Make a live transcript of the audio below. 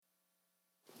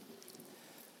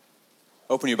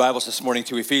Open your Bibles this morning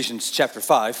to Ephesians chapter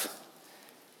 5.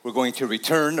 We're going to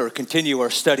return or continue our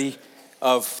study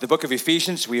of the book of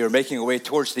Ephesians. We are making our way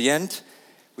towards the end.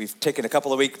 We've taken a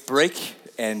couple of week break,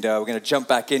 and we're going to jump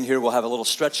back in here. We'll have a little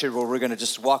stretch here where we're going to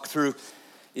just walk through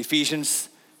Ephesians,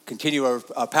 continue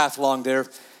our path along there.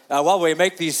 While we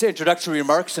make these introductory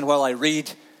remarks and while I read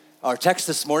our text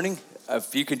this morning,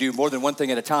 if you can do more than one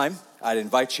thing at a time, I'd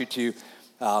invite you to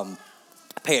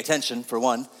pay attention for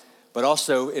one, but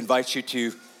also invite you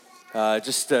to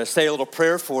just say a little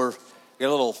prayer for a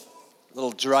little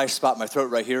dry spot in my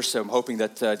throat right here, so I'm hoping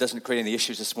that doesn't create any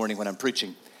issues this morning when I'm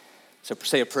preaching. So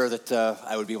say a prayer that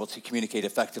I would be able to communicate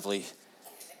effectively.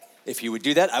 If you would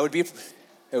do that, it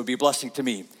would be a blessing to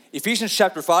me. Ephesians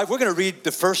chapter 5, we're going to read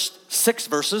the first 6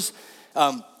 verses.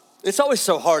 It's always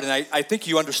so hard, and I think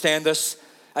you understand this.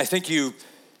 I think you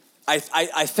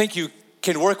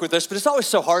can work with this, but it's always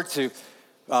so hard to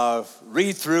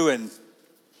read through and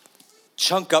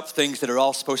chunk up things that are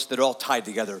all tied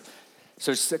together.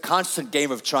 So it's a constant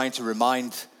game of trying to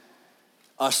remind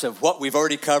us of what we've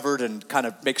already covered and kind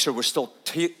of make sure we're still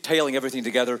tailing everything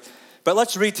together. But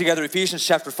let's read together Ephesians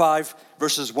chapter 5,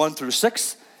 verses 1 through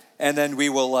 6, and then we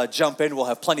will jump in. We'll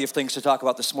have plenty of things to talk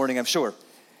about this morning, I'm sure.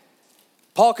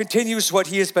 Paul continues what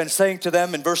he has been saying to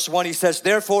them. In verse 1, he says,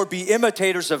 "Therefore be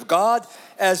imitators of God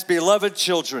as beloved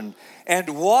children,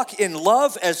 and walk in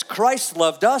love as Christ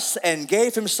loved us and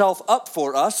gave himself up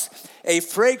for us, a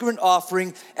fragrant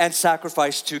offering and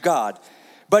sacrifice to God.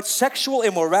 But sexual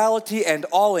immorality and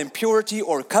all impurity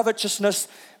or covetousness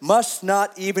must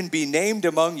not even be named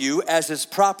among you, as is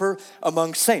proper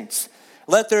among saints.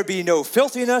 Let there be no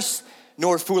filthiness,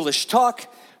 nor foolish talk,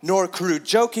 nor crude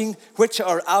joking, which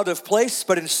are out of place,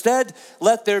 but instead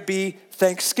let there be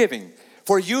thanksgiving.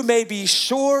 For you may be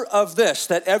sure of this,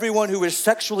 that everyone who is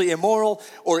sexually immoral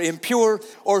or impure,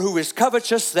 or who is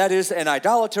covetous, that is, an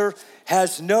idolater,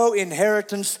 has no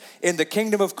inheritance in the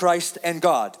kingdom of Christ and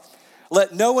God.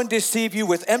 Let no one deceive you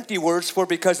with empty words, for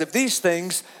because of these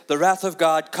things the wrath of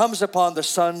God comes upon the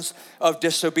sons of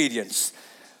disobedience."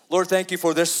 Lord, thank you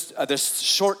for this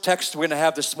short text we're going to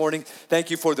have this morning.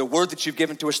 Thank you for the word that you've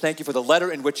given to us. Thank you for the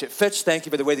letter in which it fits. Thank you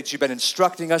for the way that you've been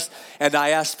instructing us. And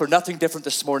I ask for nothing different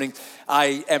this morning.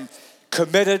 I am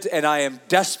committed and I am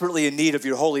desperately in need of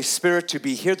your Holy Spirit to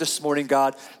be here this morning,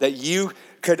 God, that you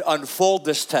could unfold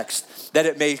this text, that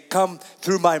it may come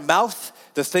through my mouth,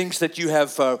 the things that you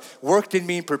have worked in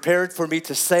me and prepared for me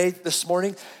to say this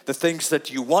morning, the things that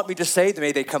you want me to say,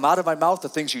 may they come out of my mouth, the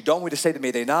things you don't want me to say,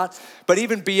 may they not. But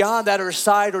even beyond that or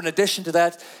aside or in addition to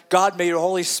that, God, may your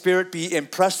Holy Spirit be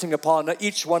impressing upon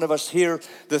each one of us here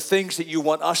the things that you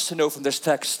want us to know from this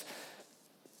text.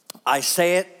 I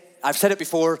say it. I've said it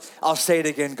before, I'll say it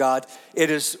again, God. It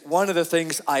is one of the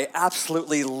things I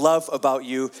absolutely love about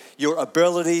you, your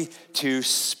ability to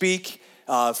speak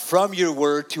from your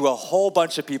word to a whole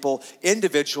bunch of people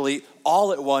individually,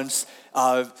 all at once,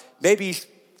 maybe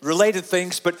related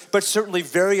things, but certainly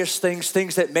various things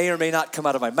that may or may not come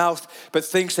out of my mouth, but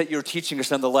things that you're teaching us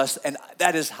nonetheless, and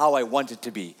that is how I want it to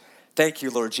be. Thank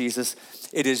you, Lord Jesus.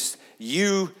 It is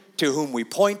you to whom we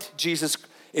point, Jesus.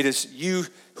 It is you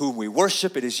whom we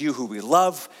worship. It is you who we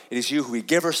love. It is you who we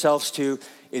give ourselves to.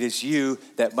 It is you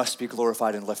that must be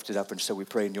glorified and lifted up, and so we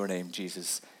pray in your name,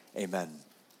 Jesus. Amen.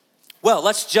 Well,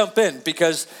 let's jump in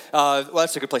because,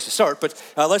 that's a good place to start, but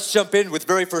let's jump in with the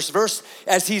very first verse.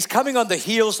 As he's coming on the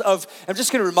heels of, I'm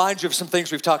just going to remind you of some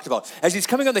things we've talked about. As he's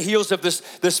coming on the heels of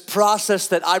this process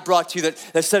that I brought to you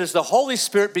that said as the Holy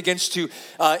Spirit begins to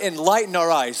enlighten our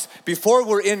eyes, before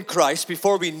we're in Christ,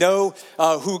 before we know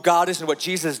who God is and what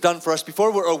Jesus has done for us,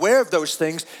 before we're aware of those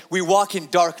things, we walk in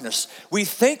darkness. We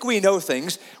think we know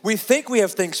things. We think we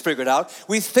have things figured out.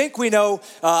 We think we know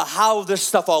how this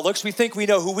stuff all looks. We think we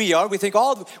know who we are.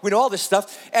 We know all this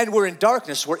stuff, and we're in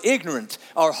darkness. We're ignorant.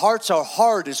 Our hearts are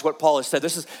hard, is what Paul has said.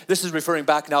 This is referring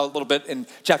back now a little bit in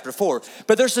chapter 4.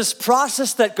 But there's this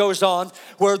process that goes on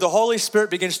where the Holy Spirit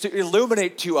begins to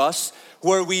illuminate to us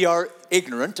where we are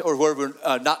ignorant or where we're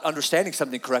not understanding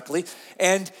something correctly.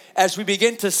 And as we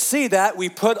begin to see that, we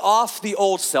put off the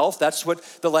old self. That's what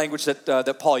the language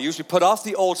that Paul used. We put off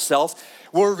the old self.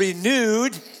 We're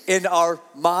renewed in our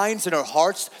minds and our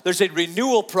hearts. There's a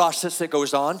renewal process that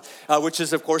goes on, which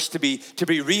is, of course, to be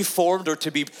reformed or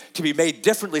to be made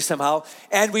differently somehow.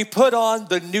 And we put on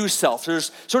the new self.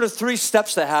 There's sort of 3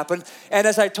 steps that happen. And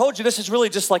as I told you, this is really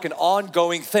just like an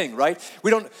ongoing thing, right?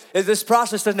 This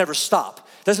process doesn't ever stop.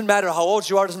 Doesn't matter how old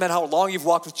you are, doesn't matter how long you've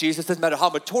walked with Jesus, doesn't matter how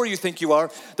mature you think you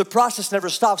are, the process never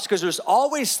stops because there's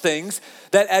always things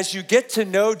that as you get to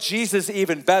know Jesus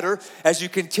even better, as you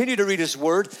continue to read his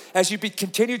word, as you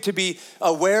continue to be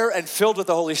aware and filled with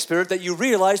the Holy Spirit, that you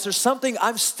realize there's something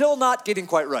I'm still not getting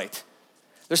quite right.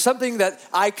 There's something that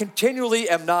I continually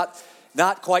am not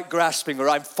quite grasping, or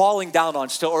I'm falling down on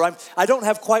still, or I don't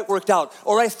have quite worked out,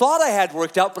 or I thought I had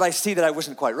worked out, but I see that I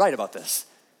wasn't quite right about this.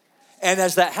 And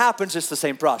as that happens, it's the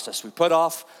same process. We put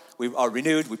off, we are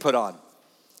renewed, we put on.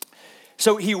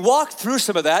 So he walked through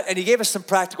some of that, and he gave us some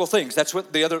practical things. That's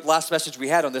what the other last message we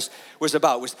had on this was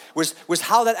about, was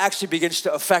how that actually begins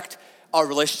to affect our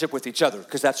relationship with each other,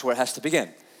 because that's where it has to begin.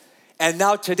 And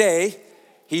now today,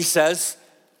 he says,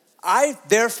 I,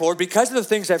 therefore, because of the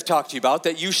things I've talked to you about,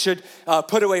 that you should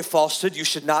put away falsehood, you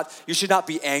should not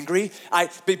be angry.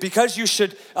 Because you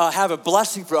should have a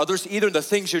blessing for others, either the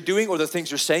things you're doing or the things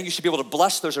you're saying, you should be able to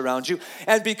bless those around you.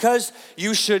 And because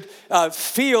you should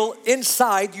feel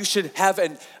inside, you should have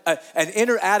an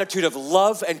inner attitude of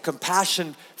love and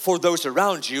compassion for those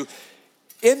around you.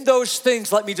 In those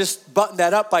things, let me just button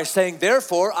that up by saying,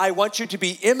 therefore, I want you to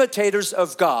be imitators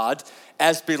of God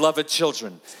as beloved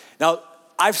children. Now,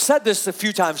 I've said this a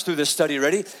few times through this study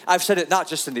already. I've said it not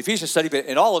just in the Ephesians study, but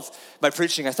in all of my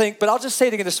preaching, I think. But I'll just say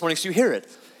it again this morning so you hear it.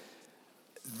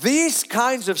 These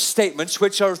kinds of statements,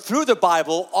 which are through the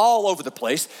Bible all over the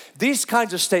place, these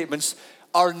kinds of statements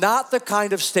are not the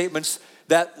kind of statements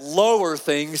that lower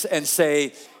things and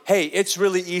say, hey, it's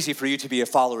really easy for you to be a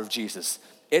follower of Jesus.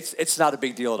 It's not a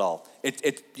big deal at all.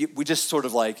 We just sort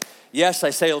of like, yes, I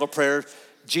say a little prayer,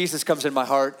 Jesus comes in my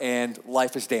heart, and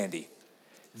life is dandy.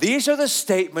 These are the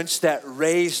statements that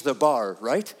raise the bar,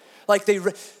 right? Like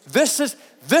this is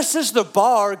the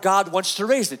bar God wants to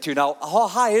raise it to. Now, how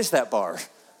high is that bar?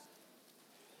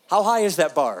 How high is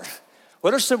that bar?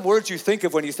 What are some words you think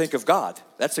of when you think of God?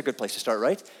 That's a good place to start,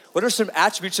 right? What are some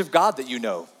attributes of God that you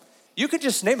know? You could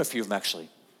just name a few of them, actually.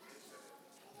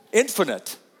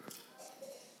 Infinite.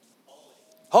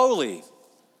 Holy.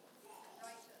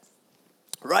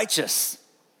 Righteous.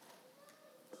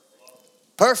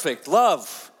 Perfect,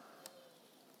 love,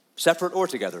 separate or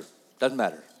together, doesn't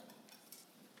matter.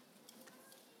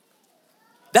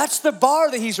 That's the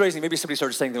bar that he's raising. Maybe somebody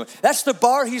started saying that. That's the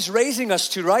bar he's raising us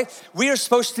to, right? We are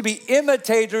supposed to be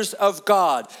imitators of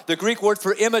God. The Greek word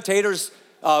for imitators,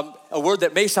 a word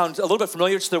that may sound a little bit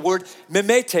familiar, it's the word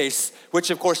mimetes,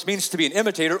 which of course means to be an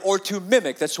imitator or to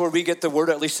mimic. That's where we get the word,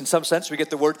 at least in some sense, we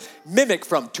get the word mimic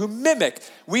from, to mimic.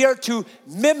 We are to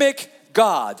mimic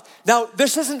God. Now,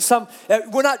 this isn't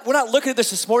we're not looking at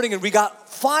this morning, and we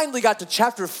finally got to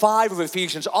chapter 5 of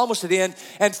Ephesians, almost to the end,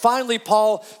 and finally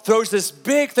Paul throws this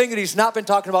big thing that he's not been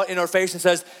talking about in our face and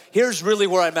says, here's really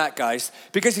where I'm at, guys,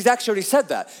 because he's actually already said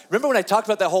that. Remember when I talked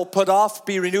about that whole put off,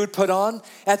 be renewed, put on?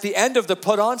 At the end of the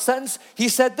put on sentence, he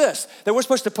said this, that we're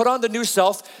supposed to put on the new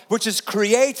self, which is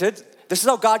created. This is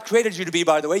how God created you to be,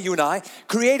 by the way, you and I,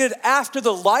 created after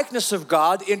the likeness of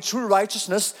God in true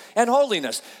righteousness and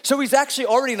holiness. So he's actually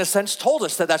already, in a sense, told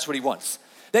us that that's what he wants.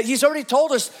 That he's already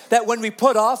told us that when we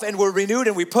put off and we're renewed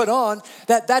and we put on,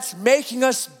 that's making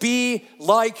us be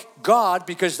like God,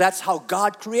 because that's how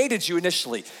God created you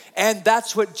initially. And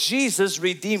that's what Jesus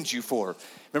redeemed you for.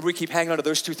 Remember, we keep hanging on to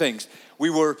those two things. We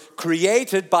were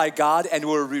created by God and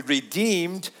we're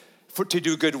redeemed to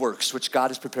do good works, which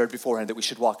God has prepared beforehand that we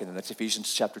should walk in. And that's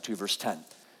Ephesians chapter 2, verse 10.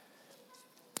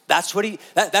 That's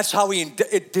how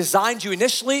it designed you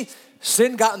initially.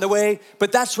 Sin got in the way,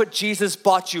 but that's what Jesus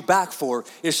bought you back for,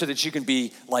 is so that you can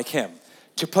be like him.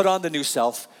 To put on the new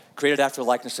self, created after the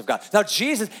likeness of God. Now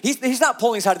Jesus, he's not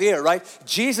pulling us out of the air, right?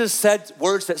 Jesus said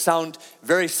words that sound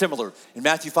very similar. In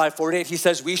Matthew 5:48, he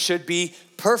says we should be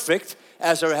perfect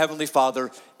as our Heavenly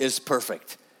Father is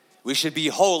perfect. We should be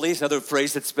holy, is another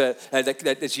phrase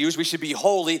that's used. We should be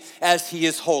holy as he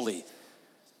is holy.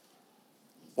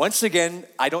 Once again,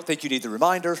 I don't think you need the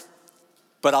reminder,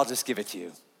 but I'll just give it to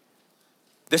you.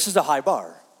 This is a high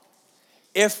bar.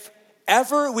 If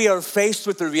ever we are faced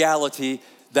with the reality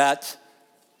that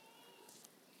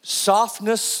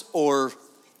softness or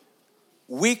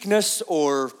weakness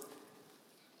or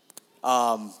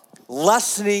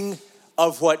lessening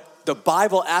of what the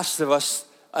Bible asks of us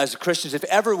as Christians, if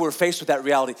ever we're faced with that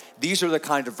reality, these are the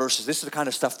kind of verses, this is the kind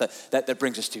of stuff that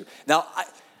brings us to. Now,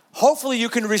 hopefully you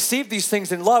can receive these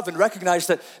things in love and recognize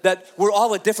that we're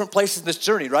all at different places in this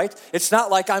journey, right? It's not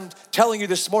like I'm telling you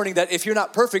this morning that if you're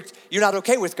not perfect, you're not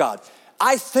okay with God.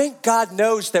 I think God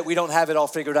knows that we don't have it all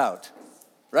figured out,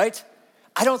 right?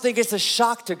 I don't think it's a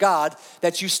shock to God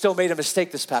that you still made a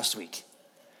mistake this past week.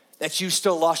 that you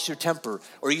still lost your temper,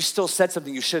 or you still said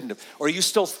something you shouldn't have, or you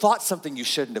still thought something you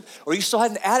shouldn't have, or you still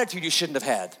had an attitude you shouldn't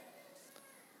have had.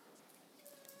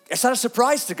 It's not a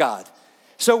surprise to God.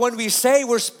 So when we say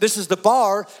this is the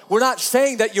bar, we're not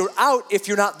saying that you're out if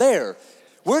you're not there.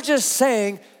 We're just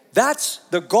saying that's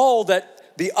the goal,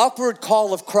 that the upward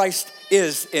call of Christ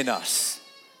is in us.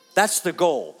 That's the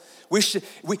goal.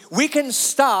 We can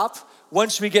stop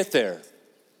once we get there.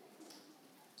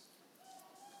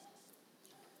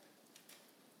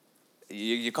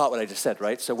 You caught what I just said,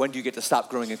 right? So when do you get to stop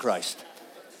growing in Christ?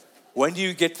 When do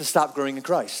you get to stop growing in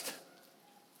Christ?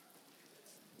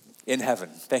 In heaven.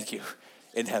 Thank you.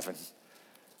 In heaven.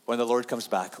 When the Lord comes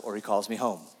back or he calls me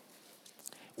home.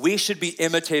 We should be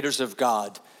imitators of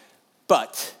God,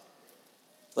 but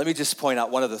let me just point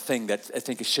out one other thing that I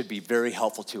think should be very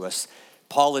helpful to us.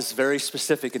 Paul is very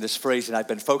specific in this phrase, and I've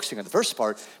been focusing on the first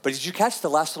part, but did you catch the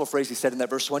last little phrase he said in that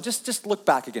verse 1? Just look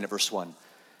back again at verse 1.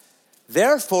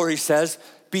 Therefore, he says,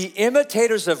 be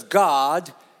imitators of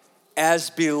God as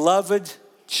beloved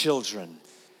children.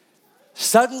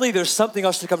 Suddenly, there's something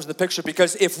else that comes in the picture,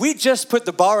 because if we just put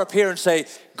the bar up here and say,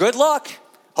 good luck,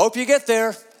 hope you get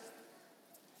there,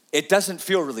 it doesn't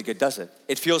feel really good, does it?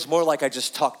 It feels more like I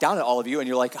just talked down at all of you, and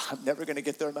you're like, I'm never going to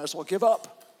get there, I might as well give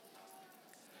up.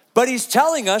 But he's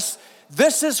telling us,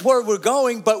 this is where we're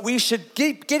going, but we should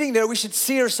keep getting there. We should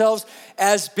see ourselves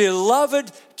as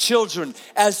beloved children,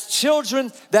 as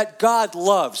children that God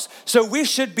loves. So we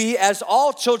should be, as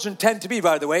all children tend to be,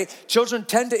 by the way, children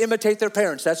tend to imitate their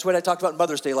parents. That's what I talked about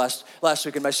Mother's Day last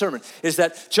week in my sermon, is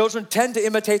that children tend to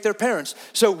imitate their parents.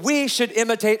 So we should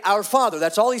imitate our Father.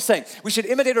 That's all he's saying. We should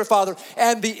imitate our Father,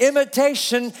 and the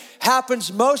imitation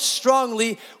happens most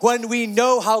strongly when we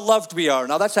know how loved we are.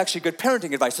 Now, that's actually good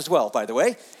parenting advice as well, by the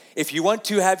way. If you want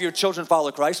to have your children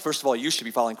follow Christ, first of all, you should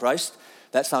be following Christ.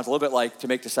 That sounds a little bit like to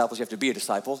make disciples, you have to be a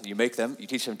disciple. You make them, you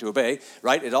teach them to obey,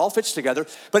 right? It all fits together.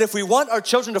 But if we want our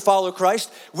children to follow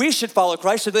Christ, we should follow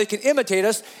Christ so they can imitate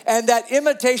us. And that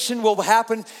imitation will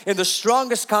happen in the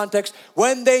strongest context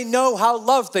when they know how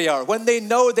loved they are, when they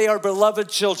know they are beloved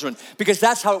children, because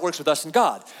that's how it works with us and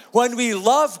God. When we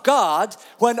love God,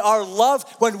 when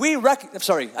we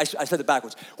recognize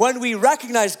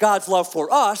God's love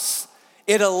for us,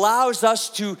 it allows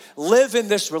us to live in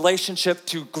this relationship,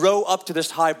 to grow up to this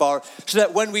high bar, so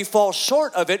that when we fall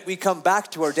short of it, we come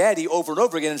back to our daddy over and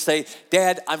over again and say,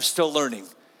 Dad, I'm still learning.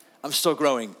 I'm still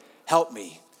growing. Help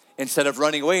me. Instead of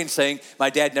running away and saying, my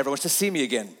dad never wants to see me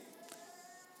again.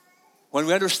 When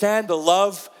we understand the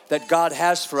love that God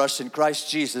has for us in Christ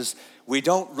Jesus, we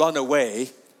don't run away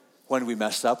when we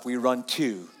mess up. We run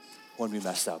to when we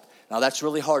mess up. Now, that's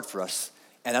really hard for us.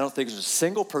 And I don't think there's a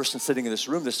single person sitting in this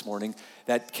room this morning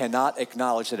that cannot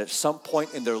acknowledge that at some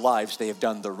point in their lives they have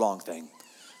done the wrong thing.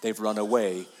 They've run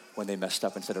away when they messed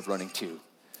up instead of running to.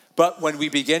 But when we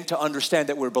begin to understand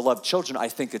that we're beloved children, I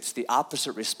think it's the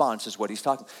opposite response is what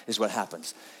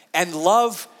happens. And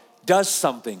love does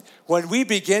something. When we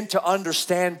begin to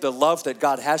understand the love that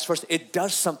God has for us, it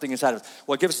does something inside of us.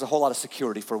 Well, it gives us a whole lot of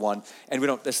security for one, and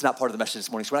that's not part of the message this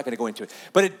morning, so we're not going to go into it.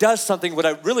 But it does something. What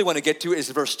I really want to get to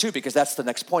is verse 2, because that's the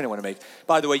next point I want to make.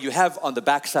 By the way, you have on the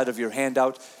back side of your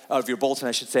handout, of your bulletin,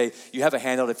 I should say, you have a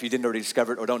handout if you didn't already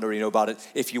discover it or don't already know about it.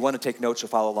 If you want to take notes or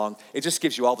follow along, it just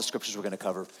gives you all the scriptures we're going to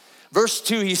cover. Verse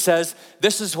 2, he says,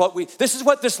 this is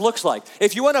what this looks like.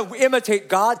 If you want to imitate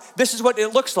God, this is what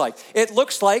it looks like. It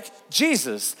looks like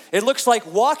Jesus. It looks like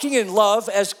walking in love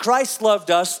as Christ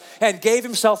loved us and gave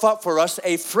himself up for us,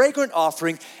 a fragrant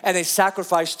offering and a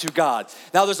sacrifice to God.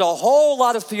 Now, there's a whole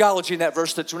lot of theology in that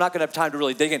verse that we're not going to have time to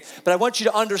really dig in, but I want you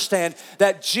to understand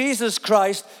that Jesus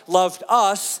Christ loved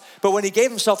us, but when he gave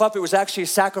himself up, it was actually a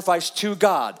sacrifice to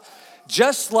God.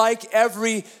 Just like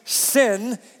every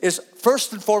sin is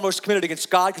first and foremost committed against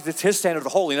God because it's his standard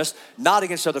of holiness, not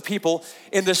against other people,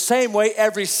 in the same way,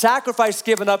 every sacrifice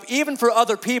given up, even for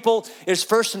other people, is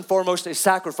first and foremost a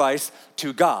sacrifice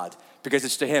to God because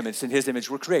it's to him. It's in his image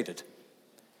we're created.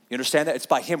 You understand that? It's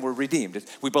by him we're redeemed.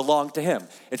 We belong to him.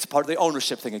 It's part of the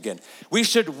ownership thing again. We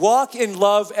should walk in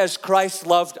love as Christ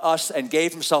loved us and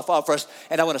gave himself up for us.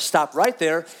 And I want to stop right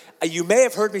there. You may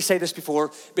have heard me say this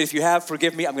before, but if you have,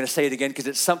 forgive me. I'm going to say it again because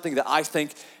it's something that I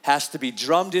think has to be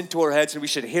drummed into our heads and we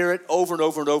should hear it over and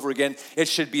over and over again. It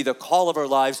should be the call of our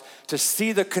lives to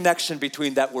see the connection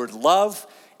between that word love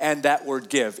and that word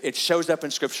give. It shows up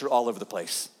in Scripture all over the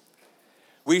place.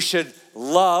 We should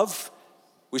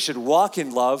walk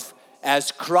in love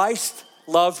as Christ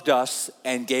loved us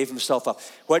and gave himself up.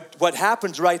 What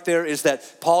happens right there is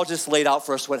that Paul just laid out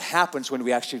for us what happens when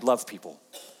we actually love people.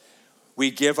 We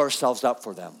give ourselves up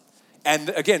for them. And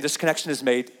again, this connection is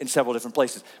made in several different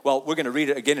places. Well, we're going to read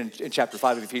it again in chapter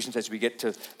 5 of Ephesians as we get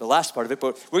to the last part of it,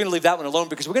 but we're going to leave that one alone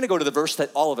because we're going to go to the verse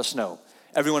that all of us know.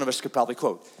 Every one of us could probably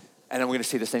quote. And then we're going to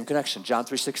see the same connection. John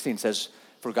 3:16 says,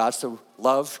 for God so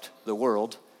loved the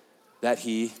world that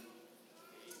he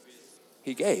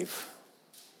gave.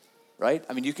 Right?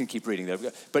 I mean, you can keep reading there,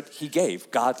 but he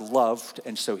gave. God loved,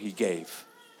 and so he gave.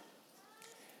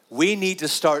 We need to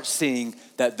start seeing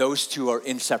that those two are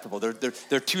inseparable.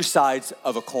 They're two sides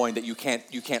of a coin that you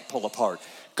can't pull apart.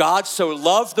 God so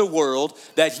loved the world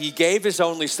that he gave his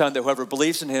only son, that whoever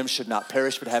believes in him should not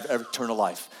perish but have eternal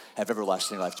life, have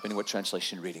everlasting life, depending what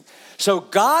translation you're reading. So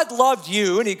God loved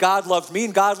you, and God loved me,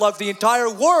 and God loved the entire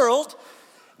world,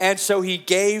 and so he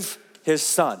gave his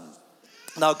son.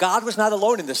 Now, God was not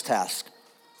alone in this task.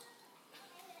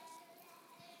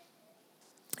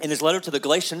 In his letter to the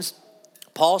Galatians,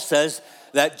 Paul says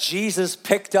that Jesus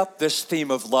picked up this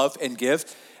theme of love and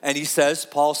give, and he says,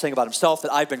 Paul saying about himself,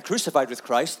 that I've been crucified with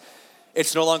Christ.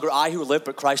 It's no longer I who live,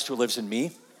 but Christ who lives in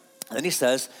me. And then he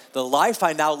says, the life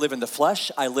I now live in the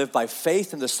flesh, I live by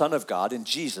faith in the Son of God, in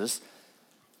Jesus,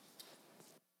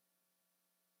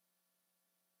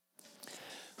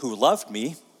 who loved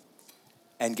me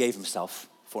and gave himself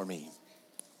for me.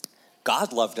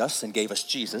 God loved us and gave us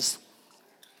Jesus.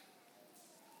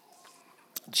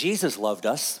 Jesus loved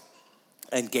us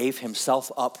and gave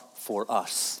himself up for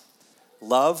us.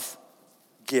 Love,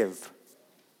 give.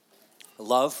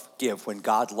 Love, give. When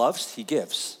God loves, he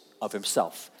gives of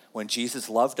himself. When Jesus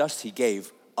loved us, he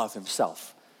gave of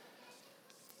himself.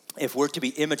 If we're to be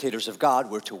imitators of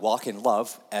God, we're to walk in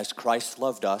love as Christ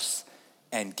loved us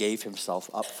and gave himself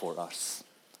up for us.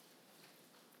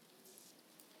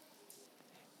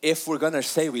 If we're going to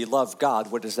say we love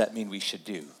God, what does that mean we should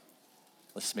do?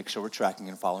 Let's make sure we're tracking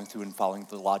and following through and following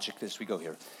the logic as we go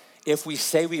here. If we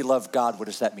say we love God, what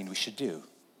does that mean we should do?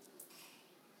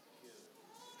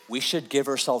 We should give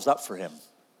ourselves up for him.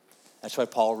 That's why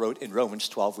Paul wrote in Romans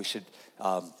 12, we should,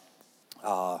 it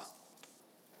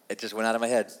just went out of my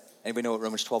head. Anybody know what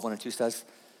Romans 12, 1 and 2 says?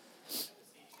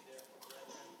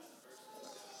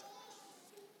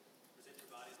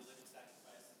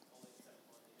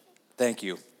 Thank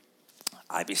you.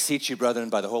 I beseech you, brethren,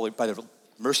 by the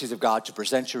mercies of God, to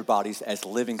present your bodies as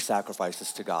living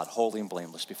sacrifices to God, holy and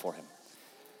blameless before him.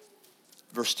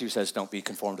 Verse 2 says, don't be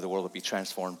conformed to the world, but be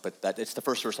transformed. But it's the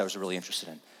first verse I was really interested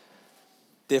in.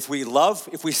 If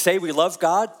we say we love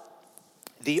God,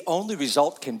 the only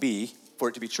result can be, for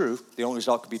it to be true, the only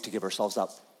result can be to give ourselves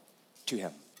up to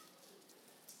him.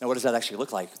 Now, what does that actually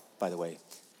look like, by the way?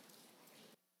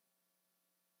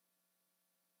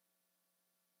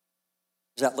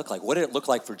 What does that look like? What did it look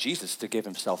like for Jesus to give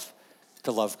himself,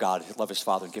 to love God, love his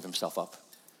Father, and give himself up?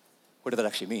 What did that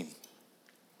actually mean?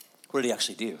 What did he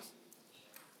actually do?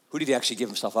 Who did he actually give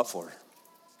himself up for?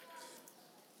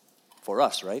 For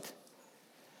us, right?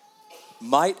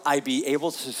 Might I be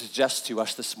able to suggest to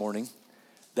us this morning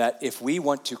that if we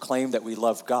want to claim that we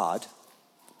love God,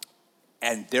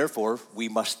 and therefore we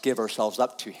must give ourselves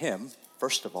up to him,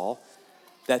 first of all,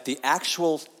 that the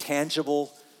actual,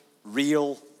 tangible,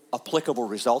 real, applicable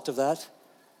result of that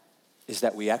is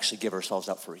that we actually give ourselves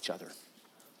up for each other.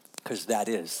 Because that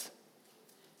is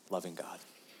loving God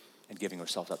and giving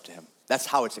ourselves up to him. That's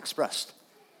how it's expressed.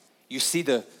 You see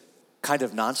the kind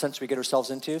of nonsense we get ourselves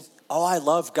into? Oh, I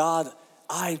love God.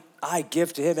 I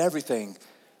give to him everything,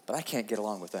 but I can't get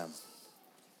along with them.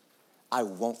 I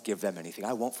won't give them anything.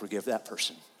 I won't forgive that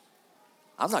person.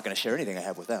 I'm not going to share anything I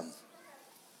have with them.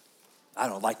 I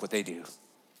don't like what they do.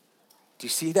 Do you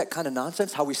see that kind of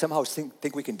nonsense? How we somehow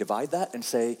think we can divide that and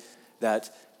say that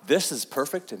this is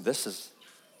perfect and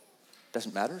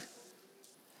doesn't matter?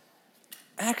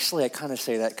 Actually, I kind of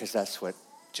say that because that's what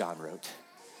John wrote.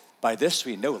 By this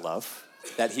we know love,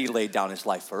 that he laid down his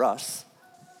life for us,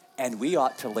 and we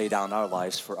ought to lay down our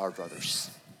lives for our brothers.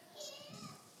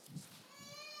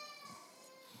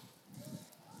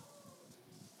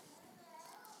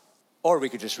 Or we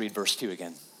could just read verse 2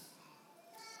 again.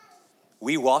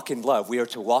 We walk in love. We are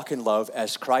to walk in love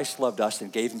as Christ loved us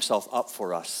and gave himself up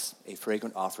for us, a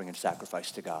fragrant offering and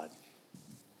sacrifice to God.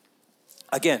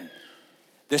 Again,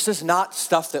 this is not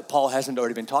stuff that Paul hasn't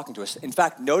already been talking to us. In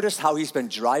fact, notice how he's been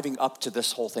driving up to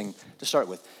this whole thing to start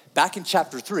with. Back in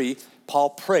chapter 3,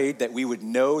 Paul prayed that we would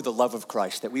know the love of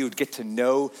Christ, that we would get to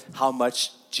know how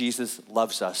much Jesus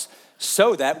loves us,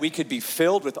 so that we could be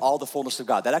filled with all the fullness of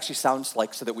God. That actually sounds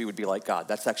like so that we would be like God.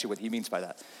 That's actually what he means by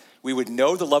that. We would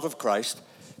know the love of Christ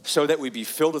so that we'd be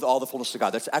filled with all the fullness of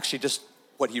God. That's actually just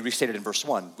what he restated in verse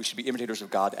 1. We should be imitators of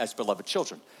God as beloved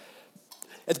children.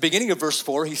 At the beginning of verse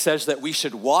 4, he says that we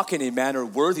should walk in a manner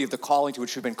worthy of the calling to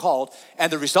which we've been called.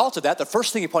 And the result of that, the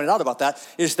first thing he pointed out about that,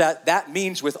 is that that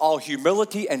means with all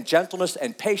humility and gentleness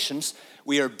and patience,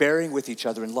 we are bearing with each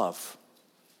other in love.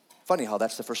 Funny how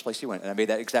that's the first place he went. And I made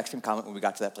that exact same comment when we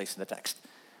got to that place in the text.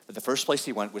 But the first place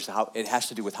he went was how it has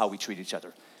to do with how we treat each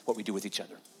other, what we do with each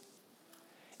other.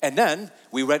 And then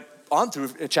we went on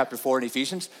through chapter 4 in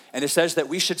Ephesians, and it says that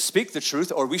we should speak the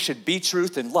truth, or we should be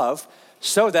truth in love,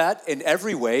 so that in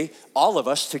every way, all of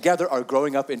us together are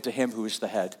growing up into him who is the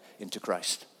head, into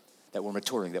Christ. That we're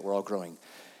maturing, that we're all growing.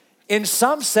 In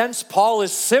some sense, Paul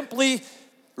is simply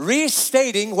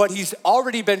restating what he's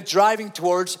already been driving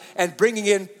towards and bringing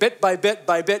in bit by bit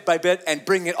by bit by bit and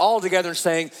bringing it all together and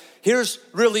saying, here's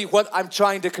really what I'm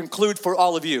trying to conclude for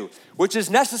all of you, which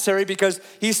is necessary because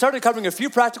he started covering a few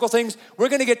practical things. We're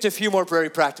going to get to a few more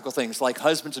very practical things like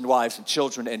husbands and wives and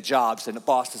children and jobs and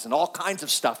bosses and all kinds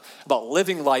of stuff about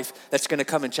living life that's going to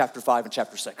come in chapter 5 and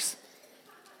chapter 6.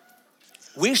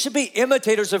 We should be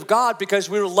imitators of God because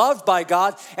we're loved by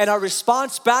God, and our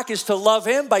response back is to love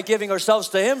him by giving ourselves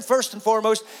to him first and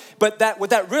foremost. But what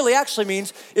that really actually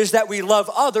means is that we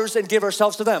love others and give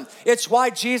ourselves to them. It's why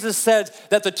Jesus said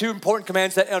that the two important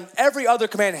commands that on every other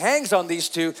command hangs on these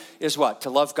two is what? To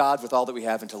love God with all that we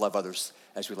have and to love others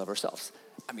as we love ourselves.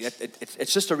 I mean,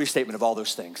 it's just a restatement of all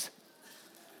those things.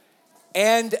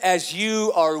 And as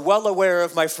you are well aware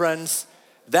of, my friends,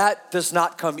 that does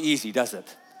not come easy, does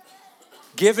it?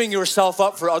 Giving yourself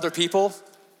up for other people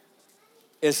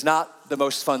is not the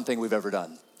most fun thing we've ever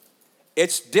done.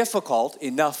 It's difficult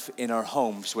enough in our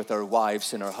homes with our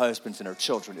wives and our husbands and our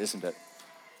children, isn't it?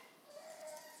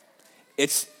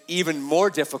 It's even more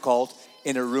difficult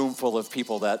in a room full of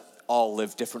people that all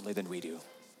live differently than we do,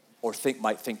 or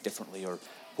might think differently, or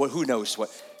who knows what,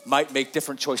 might make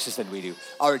different choices than we do,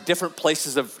 are at different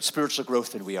places of spiritual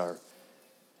growth than we are.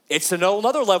 It's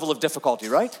another level of difficulty,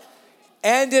 right?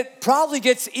 And it probably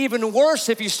gets even worse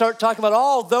if you start talking about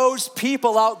all those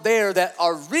people out there that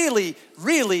are really,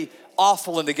 really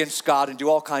awful and against God and do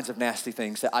all kinds of nasty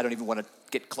things that I don't even want to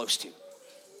get close to,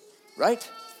 right?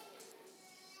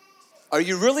 Are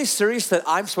you really serious that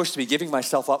I'm supposed to be giving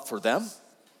myself up for them?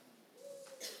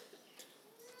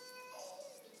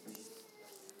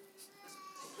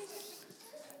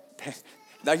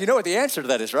 Now you know what the answer to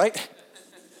that is, right?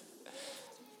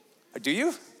 Do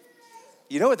you?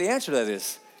 You know what the answer to that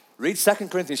is. Read 2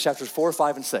 Corinthians chapters 4,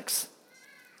 5, and 6.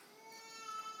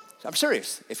 I'm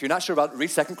serious. If you're not sure about it,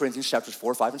 read 2 Corinthians chapters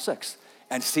 4, 5, and 6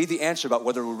 and see the answer about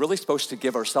whether we're really supposed to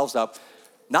give ourselves up,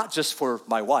 not just for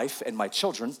my wife and my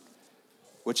children,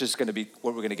 which is going to be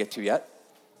what we're going to get to yet,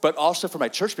 but also for my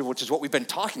church people, which is what we've been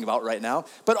talking about right now,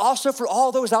 but also for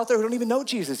all those out there who don't even know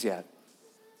Jesus yet.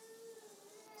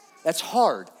 That's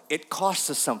hard. It costs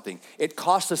us something. It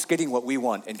costs us getting what we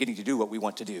want and getting to do what we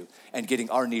want to do and getting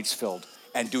our needs filled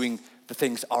and doing the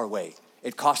things our way.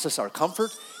 It costs us our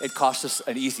comfort. It costs us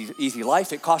an easy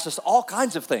life. It costs us all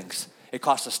kinds of things. It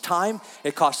costs us time.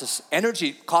 It costs us energy.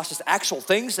 It costs us actual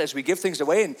things as we give things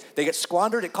away and they get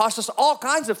squandered. It costs us all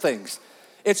kinds of things.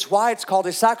 It's why it's called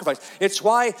a sacrifice. It's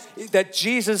why that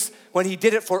Jesus, when he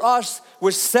did it for us,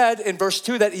 was said in verse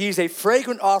 2 that he's a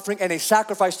fragrant offering and a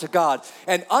sacrifice to God.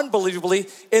 And unbelievably,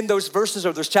 in those verses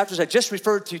or those chapters I just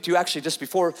referred to actually just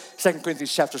before 2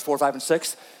 Corinthians chapters 4, 5, and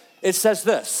 6, it says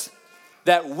this,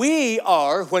 that we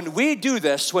are, when we do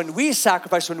this, when we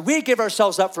sacrifice, when we give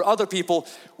ourselves up for other people,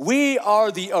 we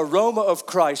are the aroma of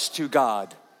Christ to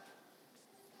God.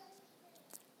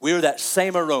 We are that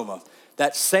same aroma.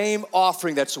 That same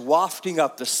offering that's wafting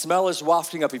up, the smell is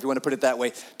wafting up, if you want to put it that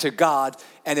way, to God,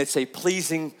 and it's a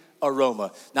pleasing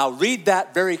aroma. Now read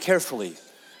that very carefully.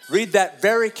 Read that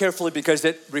very carefully because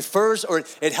it refers or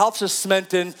it helps us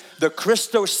cement in the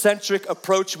Christocentric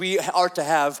approach we are to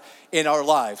have in our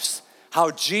lives. How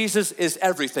Jesus is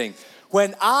everything.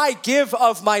 When I give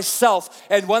of myself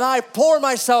and when I pour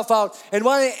myself out and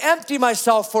when I empty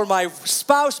myself for my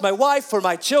spouse, my wife, for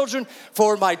my children,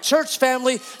 for my church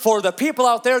family, for the people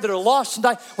out there that are lost and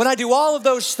dying, when I do all of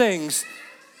those things,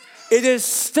 it is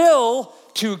still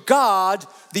to God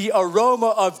the aroma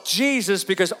of Jesus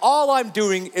because all I'm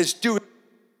doing is doing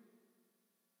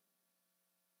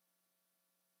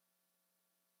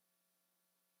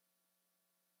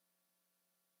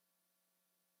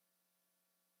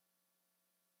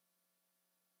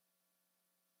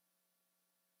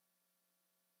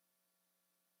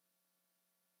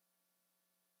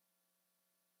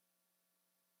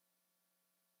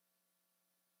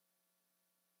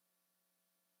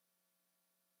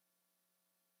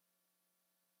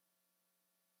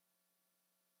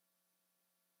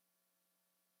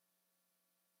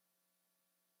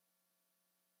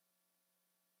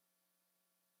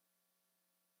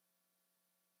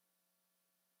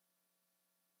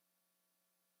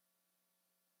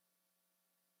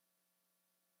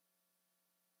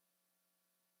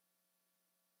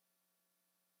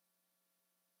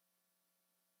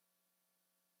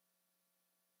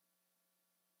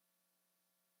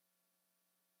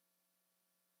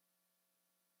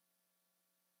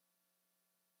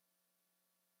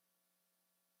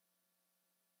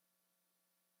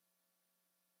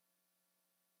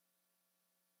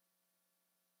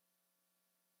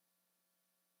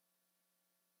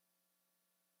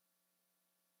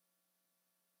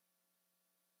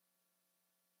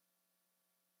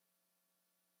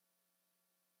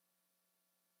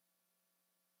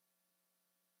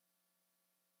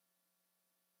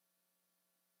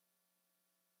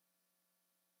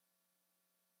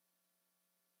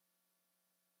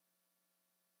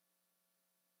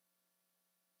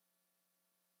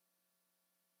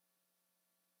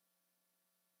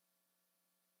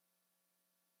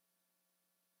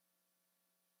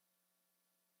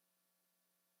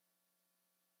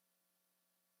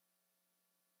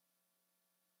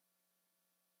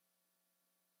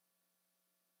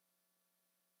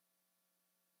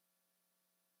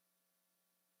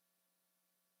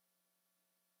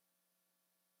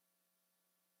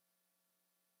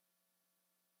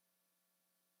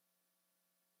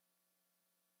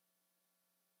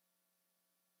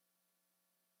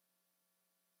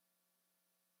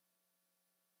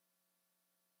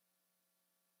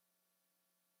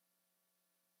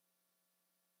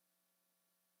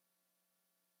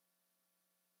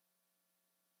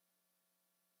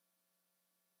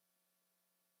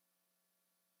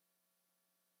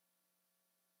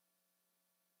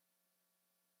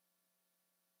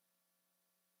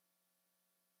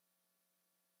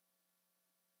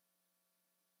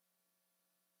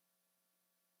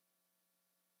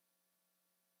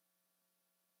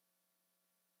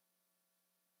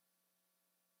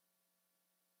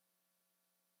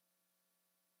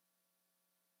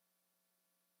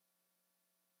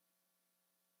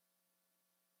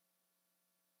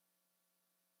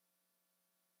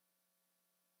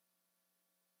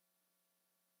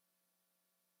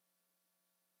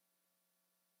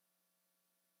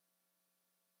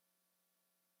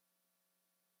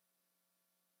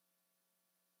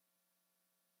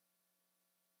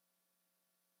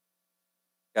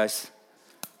Guys,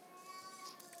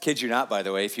 kid you not, by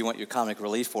the way, if you want your comic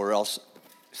relief or else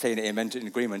say an amen in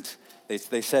agreement,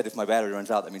 they said if my battery runs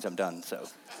out, that means I'm done, so.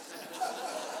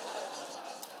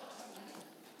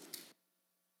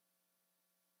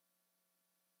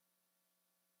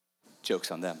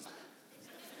 Joke's on them.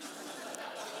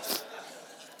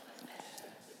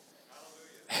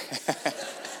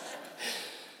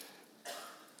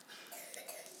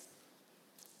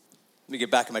 Let me get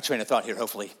back in my train of thought here,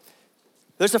 hopefully.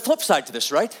 There's a flip side to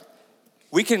this, right?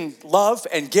 We can love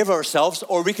and give ourselves,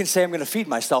 or we can say, I'm going to feed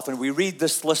myself. And we read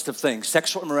this list of things: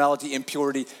 sexual immorality,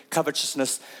 impurity,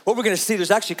 covetousness. What we're going to see,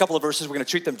 there's actually a couple of verses. We're going to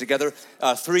treat them together.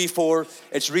 3, 4.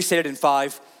 It's restated in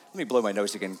 5. Let me blow my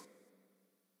nose again.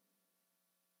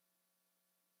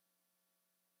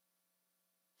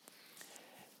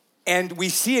 And we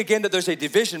see again that there's a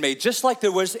division made, just like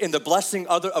there was in the blessing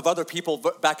of other people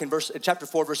back in chapter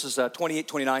 4, verses 28,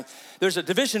 29. There's a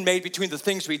division made between the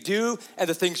things we do and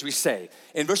the things we say.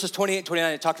 In verses 28 and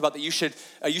 29, it talked about that you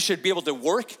should be able to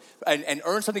work and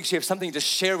earn something, so you have something to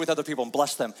share with other people and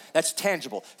bless them. That's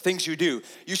tangible, things you do.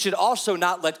 You should also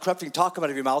not let corrupting talk come out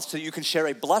of your mouth so you can share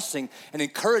a blessing and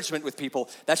encouragement with people.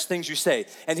 That's things you say.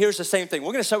 And here's the same thing.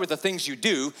 We're going to start with the things you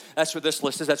do. That's what this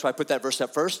list is. That's why I put that verse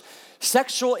up first.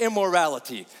 Sexual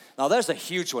immorality. Now, there's a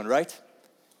huge one, right?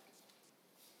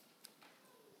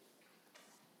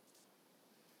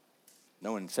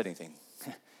 No one said anything.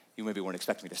 You maybe weren't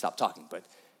expecting me to stop talking, but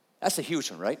that's a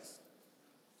huge one, right?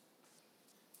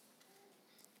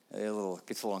 It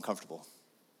gets a little uncomfortable.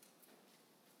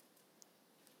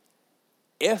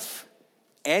 If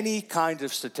any kind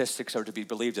of statistics are to be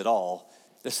believed at all,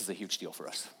 this is a huge deal for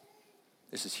us.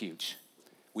 This is huge.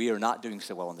 We are not doing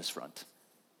so well on this front.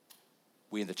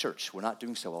 We in the church, we're not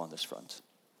doing so well on this front.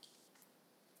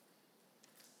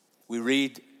 We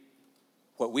read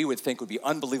what we would think would be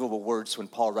unbelievable words when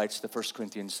Paul writes to the 1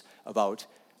 Corinthians about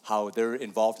how they're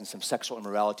involved in some sexual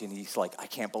immorality, and he's like, I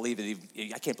can't believe it.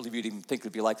 I can't believe you'd even think it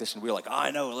would be like this. And we're like, oh,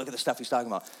 I know, look at the stuff he's talking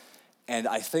about. And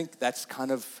I think that's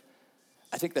kind of,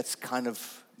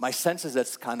 my sense is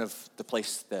that's kind of the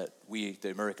place that we,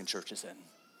 the American church, is in.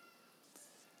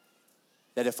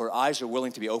 That if our eyes are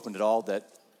willing to be opened at all, that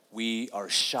we are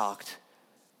shocked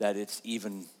that it's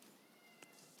even,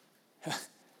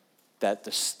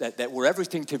 that we're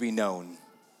everything to be known,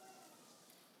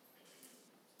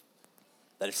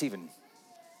 that it's even,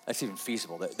 that's even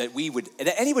feasible,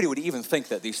 that anybody would even think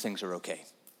that these things are okay.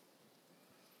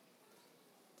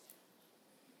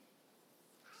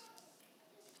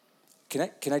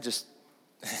 Can I just,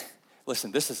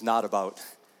 listen, this is not about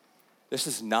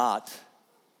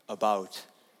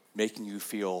making you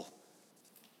feel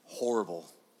horrible.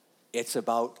 It's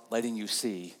about letting you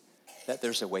see that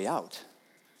there's a way out,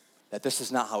 that this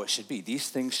is not how it should be. These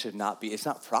things should not be, it's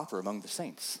not proper among the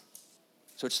saints.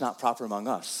 So it's not proper among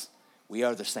us. We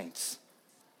are the saints.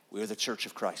 We are the church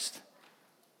of Christ.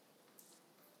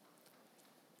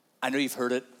 I know you've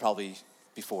heard it probably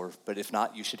before, but if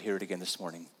not, you should hear it again this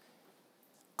morning.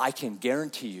 I can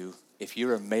guarantee you, if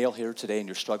you're a male here today and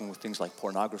you're struggling with things like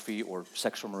pornography or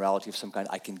sexual morality of some kind,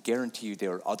 I can guarantee you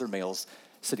there are other males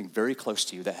sitting very close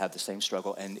to you that have the same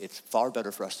struggle, and it's far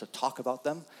better for us to talk about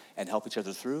them and help each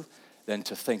other through than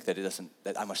to think that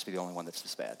that I must be the only one that's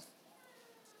this bad.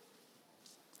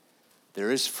 There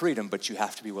is freedom, but you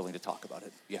have to be willing to talk about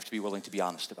it. You have to be willing to be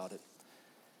honest about it.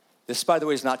 This, by the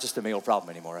way, is not just a male problem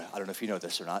anymore. I don't know if you know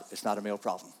this or not. It's not a male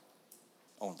problem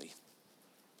only.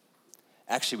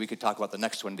 Actually, we could talk about the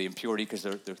next one, the impurity, because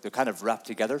they're kind of wrapped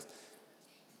together.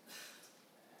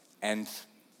 And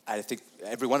I think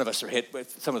every one of us are hit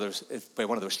with by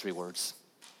one of those three words.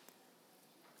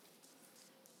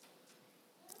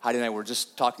 Heidi and I were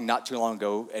just talking not too long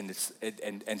ago, and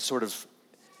and sort of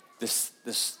this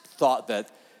thought that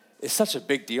it's such a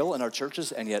big deal in our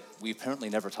churches, and yet we apparently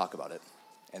never talk about it.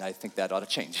 And I think that ought to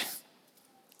change,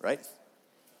 right?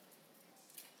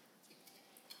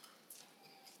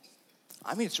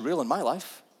 I mean, it's real in my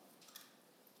life.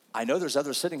 I know there's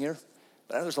others sitting here,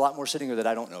 but I know there's a lot more sitting here that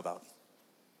I don't know about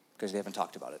because they haven't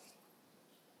talked about it.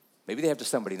 Maybe they have to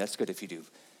somebody, and that's good if you do.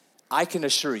 I can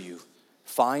assure you,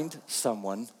 find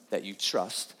someone that you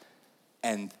trust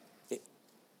and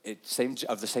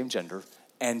of the same gender,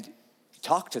 and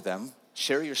talk to them,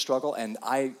 share your struggle, and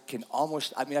I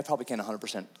probably can't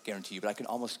 100% guarantee you, but I can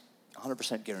almost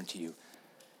 100% guarantee you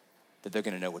that they're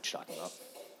going to know what you're talking about.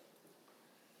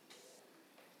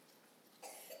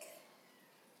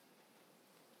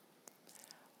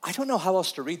 I don't know how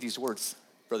else to read these words,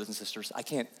 brothers and sisters. I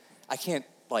can't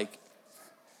well,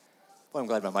 I'm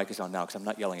glad my mic is on now because I'm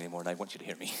not yelling anymore and I want you to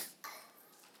hear me.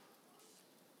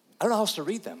 I don't know how else to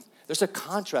read them. There's a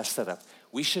contrast set up.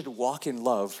 We should walk in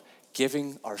love,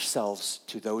 giving ourselves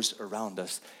to those around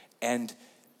us. And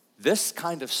this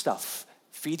kind of stuff,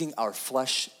 feeding our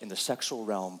flesh in the sexual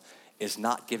realm, is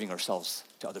not giving ourselves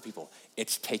to other people.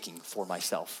 It's taking for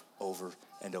myself over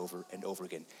and over and over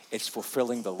again. It's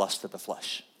fulfilling the lust of the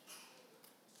flesh.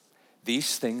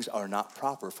 These things are not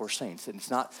proper for saints. And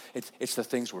it's the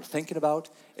things we're thinking about.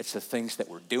 It's the things that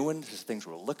we're doing. It's the things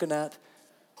we're looking at.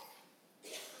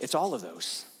 It's all of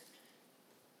those.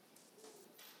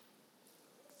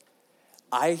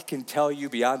 I can tell you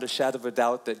beyond a shadow of a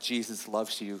doubt that Jesus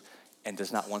loves you and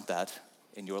does not want that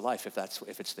in your life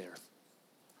if it's there.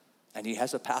 And he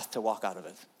has a path to walk out of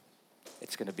it.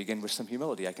 It's going to begin with some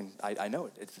humility. I know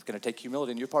it. It's going to take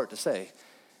humility on your part to say,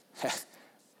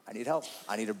 I need help.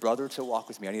 I need a brother to walk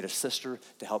with me. I need a sister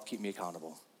to help keep me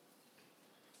accountable.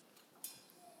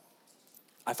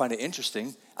 I find it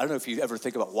interesting. I don't know if you ever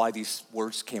think about why these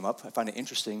words came up. I find it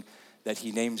interesting that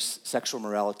he names sexual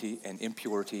morality and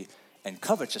impurity and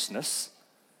covetousness.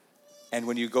 And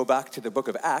when you go back to the book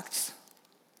of Acts,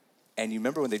 and you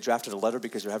remember when they drafted a letter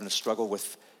because they're having a struggle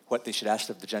with what they should ask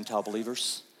of the Gentile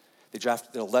believers? They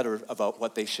drafted a letter about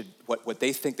what they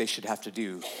think they should have to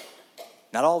do.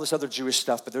 Not all this other Jewish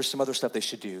stuff, but there's some other stuff they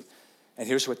should do. And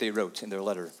here's what they wrote in their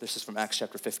letter. This is from Acts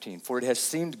chapter 15. For it has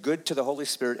seemed good to the Holy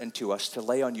Spirit and to us to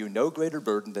lay on you no greater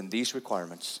burden than these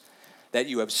requirements, that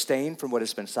you abstain from what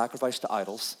has been sacrificed to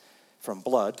idols, from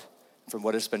blood, from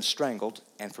what has been strangled,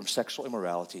 and from sexual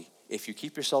immorality. If you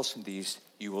keep yourselves from these,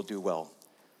 you will do well.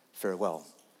 Farewell.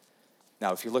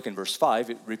 Now, if you look in verse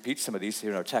 5, it repeats some of these here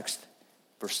in our text.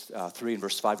 Verse 3 and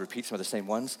verse 5 repeat some of the same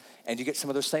ones, and you get some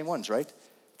of those same ones, right?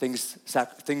 Things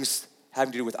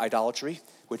having to do with idolatry,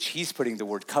 which he's putting the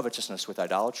word covetousness with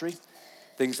idolatry.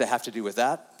 Things that have to do with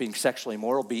that, being sexually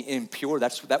immoral, being impure.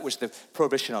 That was the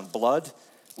prohibition on blood,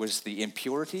 was the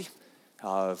impurity.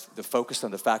 The focus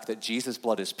on the fact that Jesus'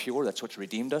 blood is pure. That's what's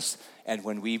redeemed us. And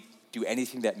when we do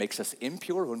anything that makes us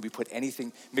impure, when we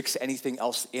mix anything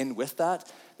else in with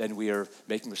that, then we are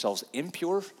making ourselves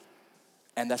impure,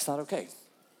 and that's not okay.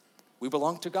 We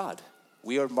belong to God.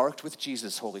 We are marked with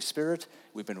Jesus' Holy Spirit.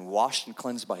 We've been washed and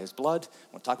cleansed by his blood.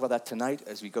 We'll talk about that tonight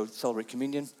as we go celebrate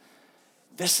communion.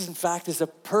 This, in fact, is a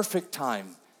perfect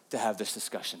time to have this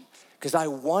discussion, because I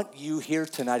want you here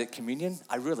tonight at communion.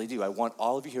 I really do. I want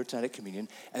all of you here tonight at communion,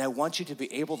 and I want you to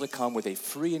be able to come with a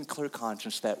free and clear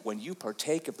conscience that when you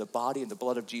partake of the body and the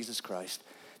blood of Jesus Christ,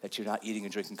 that you're not eating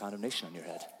and drinking condemnation on your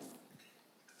head.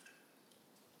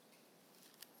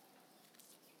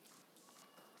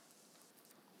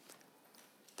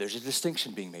 There's a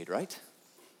distinction being made, right?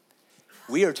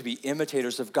 We are to be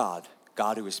imitators of God,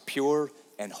 God who is pure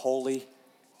and holy,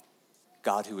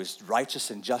 God who is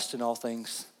righteous and just in all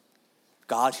things,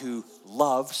 God who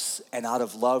loves and out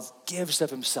of love gives of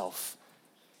himself.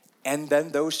 And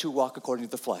then those who walk according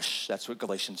to the flesh, that's what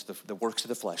Galatians, the works of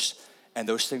the flesh. And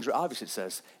those things are obvious, it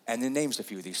says, and it names a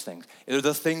few of these things. They're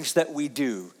the things that we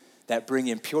do that bring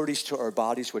impurities to our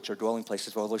bodies, which are dwelling places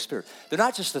of the Holy Spirit. They're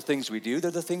not just the things we do,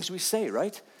 they're the things we say,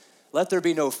 right? Let there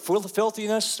be no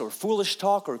filthiness or foolish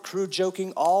talk or crude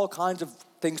joking, all kinds of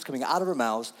things coming out of our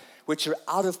mouths, which are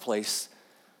out of place,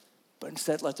 but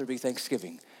instead let there be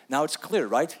thanksgiving. Now it's clear,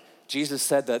 right? Jesus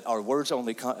said that our words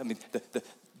only come,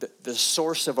 the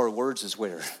source of our words is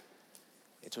where?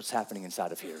 It's what's happening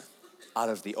inside of here. Out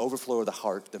of the overflow of the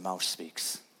heart, the mouth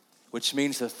speaks, which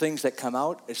means the things that come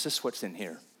out, it's just what's in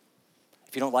here.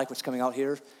 If you don't like what's coming out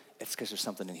here, it's because there's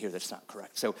something in here that's not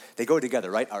correct. So they go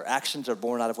together, right? Our actions are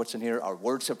born out of what's in here. Our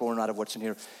words are born out of what's in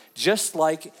here. Just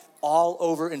like all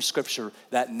over in Scripture,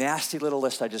 that nasty little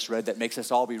list I just read that makes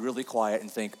us all be really quiet and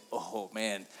think, oh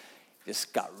man, this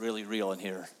got really real in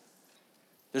here.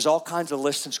 There's all kinds of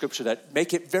lists in Scripture that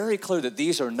make it very clear that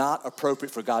these are not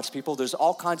appropriate for God's people. There's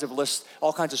all kinds of lists,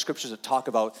 all kinds of scriptures that talk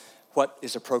about what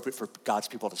is appropriate for God's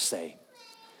people to say.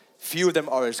 Few of them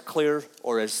are as clear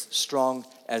or as strong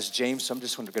as James. So I'm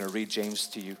just going to read James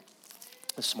to you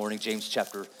this morning. James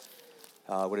chapter,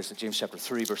 James chapter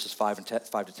 3, verses 5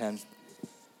 to 10.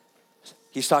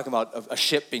 He's talking about a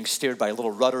ship being steered by a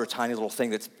little rudder, a tiny little thing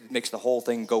that makes the whole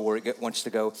thing go where it wants to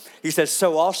go. He says,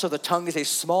 so also the tongue is a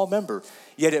small member,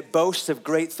 yet it boasts of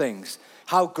great things.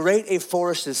 How great a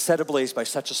forest is set ablaze by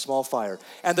such a small fire.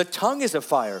 And the tongue is a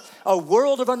fire, a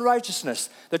world of unrighteousness.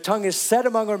 The tongue is set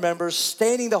among our members,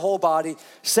 staining the whole body,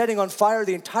 setting on fire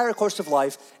the entire course of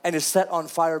life, and is set on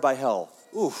fire by hell.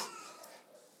 Ooh.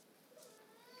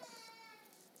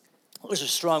 Those are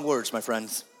strong words, my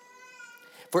friends.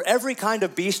 For every kind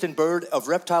of beast and bird, of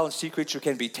reptile and sea creature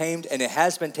can be tamed, and it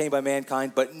has been tamed by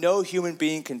mankind, but no human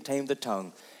being can tame the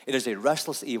tongue. It is a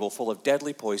restless evil full of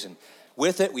deadly poison.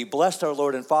 With it we blessed our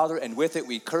Lord and Father, and with it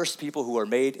we cursed people who are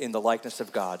made in the likeness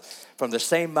of God. From the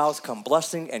same mouth come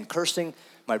blessing and cursing.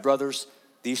 My brothers,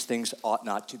 these things ought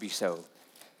not to be so.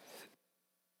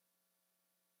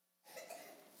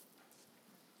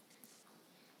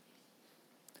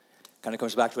 Kind of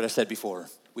comes back to what I said before.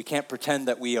 We can't pretend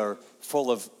that we are full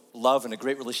of love and a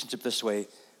great relationship this way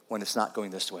when it's not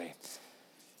going this way.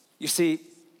 You see,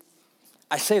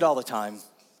 I say it all the time,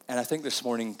 and I think this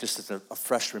morning, just as a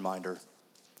fresh reminder,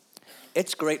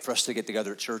 it's great for us to get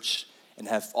together at church and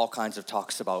have all kinds of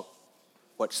talks about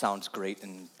what sounds great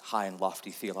and high and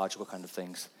lofty theological kind of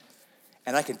things.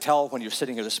 And I can tell when you're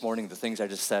sitting here this morning the things I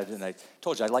just said, and I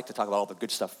told you I'd like to talk about all the good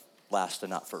stuff last and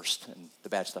not first, and the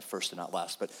bad stuff first and not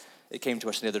last, but it came to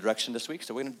us in the other direction this week,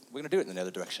 so we're gonna do it in the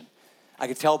other direction. I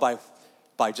could tell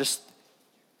by just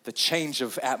the change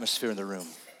of atmosphere in the room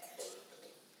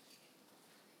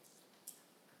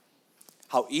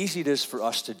how easy it is for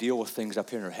us to deal with things up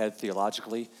here in our head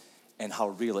theologically, and how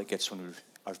real it gets when we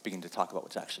are beginning to talk about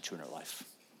what's actually true in our life.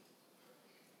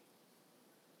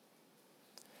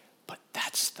 But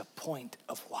that's the point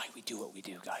of why we do what we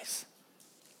do, guys.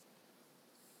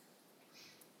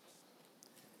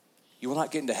 You will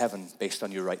not get into heaven based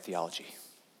on your right theology.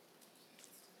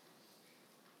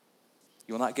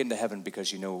 You will not get into heaven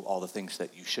because you know all the things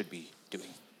that you should be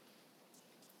doing.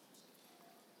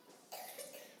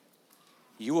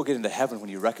 You will get into heaven when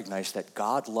you recognize that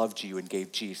God loved you and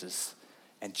gave Jesus,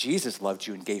 and Jesus loved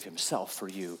you and gave himself for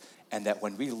you, and that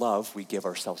when we love, we give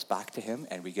ourselves back to him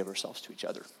and we give ourselves to each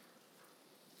other.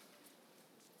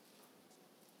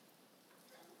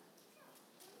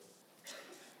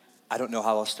 I don't know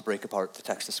how else to break apart the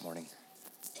text this morning.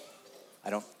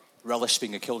 I don't relish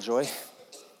being a killjoy.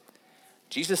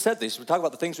 Jesus said these. We talk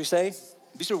about the things we say.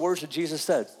 These are words that Jesus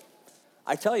said.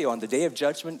 I tell you, on the day of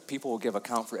judgment, people will give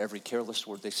account for every careless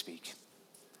word they speak.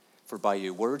 For by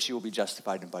your words you will be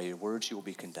justified, and by your words you will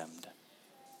be condemned.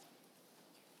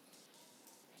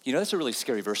 You know, that's a really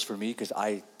scary verse for me because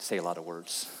I say a lot of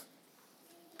words.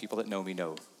 People that know me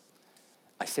know.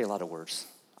 I say a lot of words.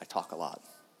 I talk a lot.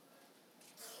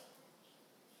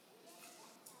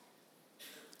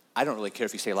 I don't really care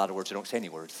if you say a lot of words or don't say any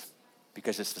words,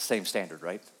 because it's the same standard,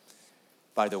 right?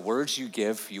 By the words you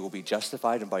give, you will be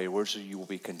justified, and by your words you will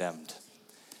be condemned.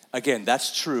 Again,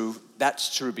 that's true.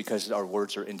 That's true because our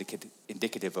words are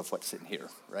indicative of what's in here,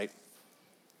 right?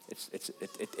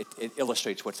 It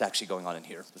illustrates what's actually going on in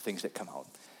here, the things that come out.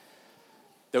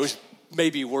 Those may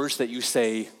be words that you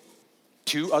say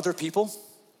to other people.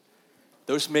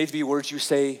 Those may be words you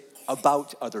say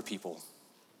about other people.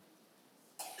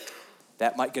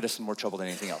 That might get us in more trouble than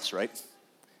anything else, right?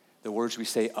 The words we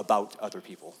say about other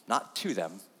people, not to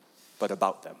them, but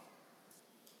about them.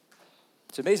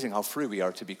 It's amazing how free we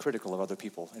are to be critical of other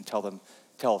people and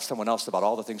tell someone else about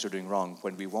all the things they're doing wrong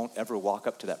when we won't ever walk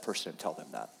up to that person and tell them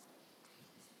that.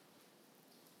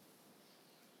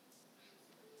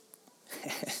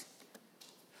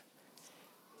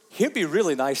 It'd be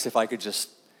really nice if I could just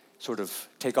sort of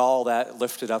take all that,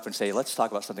 lift it up, and say, let's talk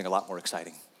about something a lot more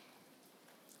exciting.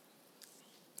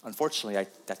 Unfortunately,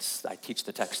 I teach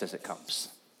the text as it comes.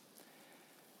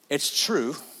 It's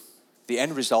true, the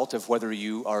end result of whether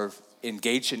you are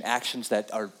engaged in actions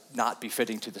that are not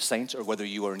befitting to the saints, or whether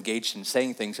you are engaged in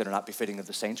saying things that are not befitting of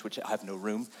the saints, which have no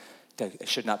room, that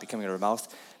should not be coming out of our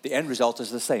mouth, the end result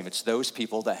is the same. It's those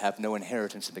people that have no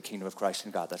inheritance in the kingdom of Christ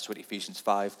and God. That's what Ephesians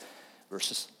 5,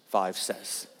 verses 5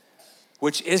 says.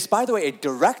 Which is, by the way, a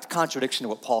direct contradiction to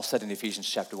what Paul said in Ephesians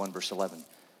chapter 1, verse 11.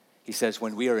 He says,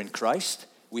 when we are in Christ,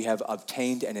 we have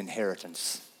obtained an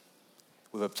inheritance.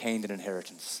 We've obtained an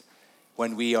inheritance.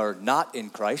 When we are not in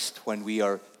Christ, when we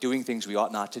are doing things we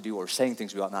ought not to do or saying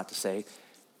things we ought not to say,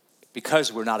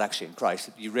 because we're not actually in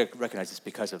Christ, you recognize it's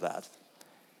because of that,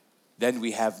 then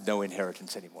we have no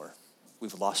inheritance anymore.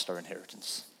 We've lost our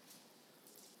inheritance.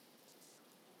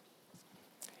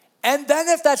 And then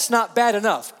if that's not bad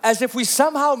enough, as if we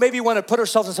somehow maybe want to put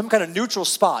ourselves in some kind of neutral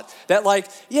spot, that like,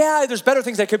 yeah, there's better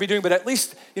things I could be doing, but at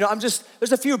least,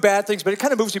 there's a few bad things, but it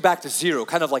kind of moves you back to zero,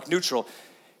 kind of like neutral.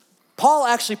 Paul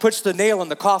actually puts the nail in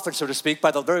the coffin, so to speak, by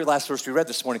the very last verse we read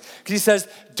this morning. Because he says,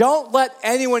 don't let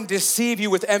anyone deceive you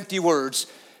with empty words.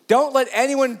 Don't let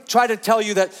anyone try to tell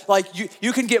you that like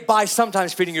you can get by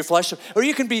sometimes feeding your flesh, or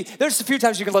there's a few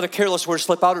times you can let a careless word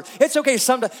slip out, or it's okay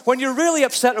sometimes when you're really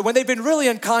upset, or when they've been really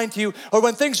unkind to you, or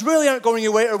when things really aren't going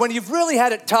your way, or when you've really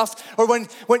had it tough, or when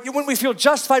we feel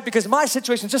justified because my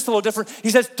situation is just a little different.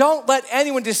 He says, don't let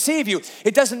anyone deceive you.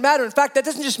 It doesn't matter. In fact, that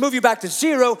doesn't just move you back to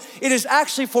zero. It is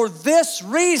actually for this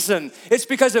reason. It's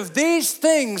because of these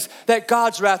things that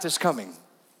God's wrath is coming.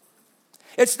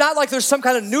 It's not like there's some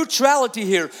kind of neutrality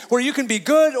here where you can be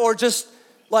good or just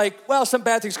like, well, some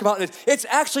bad things come out. It's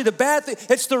actually the bad thing.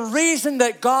 It's the reason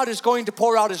that God is going to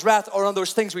pour out his wrath on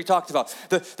those things we talked about.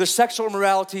 The sexual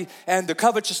immorality and the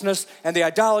covetousness and the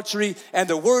idolatry and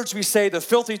the words we say, the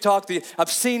filthy talk, the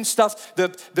obscene stuff,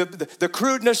 the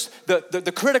crudeness,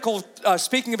 the critical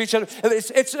speaking of each other.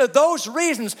 It's those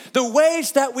reasons, the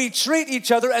ways that we treat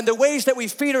each other and the ways that we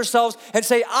feed ourselves and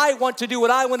say, I want to do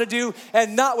what I want to do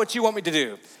and not what you want me to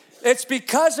do. It's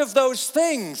because of those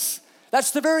things.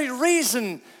 That's the very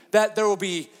reason that there will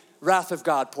be wrath of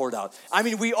God poured out. I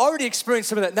mean, we already experience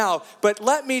some of that now, but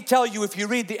let me tell you, if you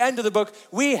read the end of the book,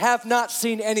 we have not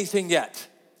seen anything yet.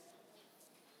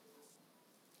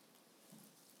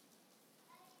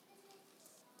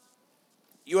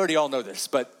 You already all know this,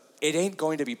 but it ain't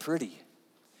going to be pretty.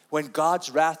 When God's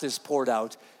wrath is poured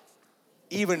out,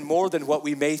 even more than what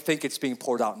we may think it's being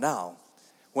poured out now,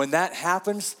 when that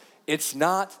happens, it's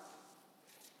not...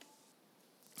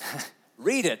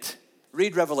 Read it.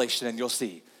 Read Revelation and you'll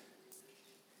see.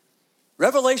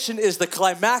 Revelation is the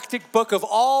climactic book of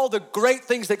all the great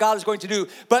things that God is going to do.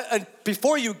 But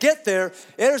before you get there,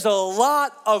 there's a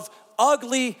lot of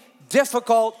ugly,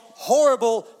 difficult,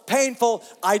 horrible, painful,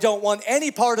 I don't want any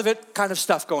part of it kind of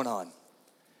stuff going on.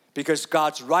 Because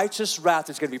God's righteous wrath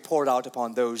is going to be poured out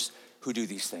upon those who do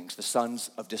these things, the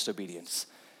sons of disobedience.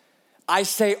 I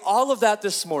say all of that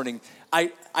this morning.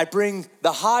 I bring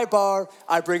the high bar,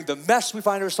 I bring the mess we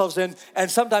find ourselves in, and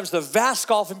sometimes the vast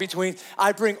gulf in between.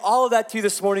 I bring all of that to you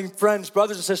this morning, friends,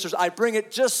 brothers and sisters. I bring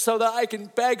it just so that I can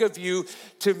beg of you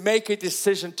to make a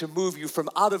decision to move you from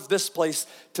out of this place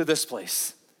to this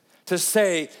place. To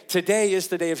say, today is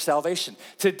the day of salvation.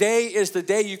 Today is the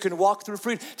day you can walk through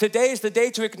freedom. Today is the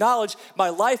day to acknowledge my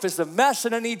life is a mess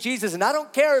and I need Jesus. And I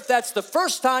don't care if that's the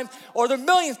first time or the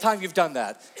millionth time you've done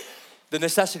that. The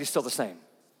necessity is still the same.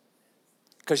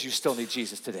 Because you still need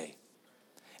Jesus today.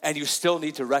 And you still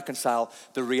need to reconcile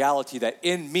the reality that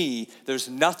in me, there's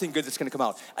nothing good that's going to come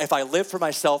out. If I live for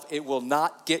myself, it will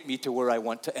not get me to where I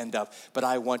want to end up. But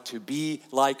I want to be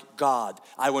like God.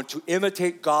 I want to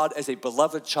imitate God as a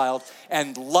beloved child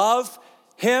and love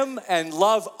him and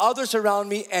love others around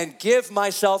me and give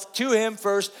myself to him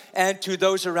first and to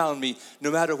those around me,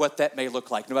 no matter what that may look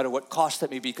like, no matter what cost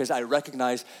that may be, because I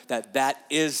recognize that that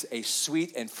is a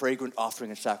sweet and fragrant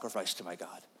offering and sacrifice to my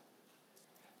God.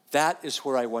 That is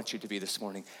where I want you to be this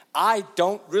morning. I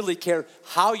don't really care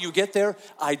how you get there.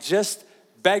 I just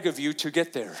beg of you to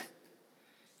get there.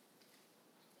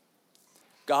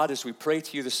 God, as we pray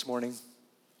to you this morning,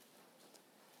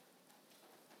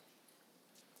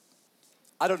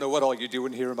 I don't know what all you're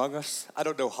doing here among us. I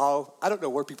don't know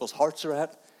where people's hearts are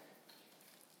at.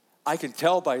 I can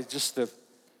tell by just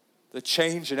the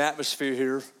change in atmosphere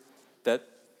here that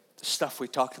the stuff we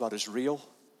talked about is real.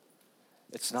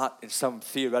 It's not in some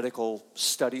theoretical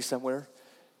study somewhere,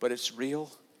 but it's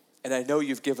real. And I know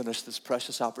you've given us this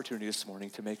precious opportunity this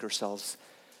morning to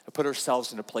put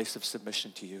ourselves in a place of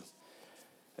submission to you.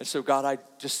 And so, God, I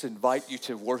just invite you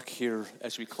to work here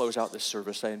as we close out this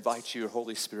service. I invite you, your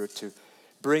Holy Spirit, to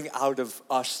bring out of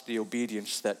us the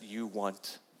obedience that you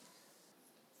want.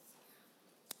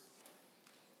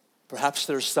 Perhaps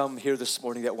there's some here this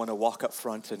morning that want to walk up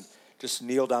front and just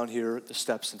kneel down here at the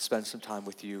steps and spend some time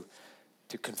with you,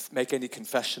 to make any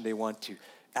confession they want, to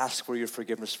ask for your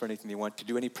forgiveness for anything they want, to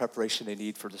do any preparation they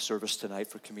need for the service tonight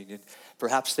for communion.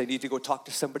 Perhaps they need to go talk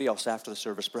to somebody else after the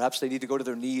service. Perhaps they need to go to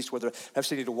their knees, perhaps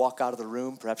they need to walk out of the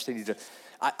room. Perhaps they need to,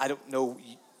 I don't know,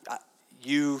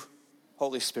 you,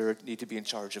 Holy Spirit, need to be in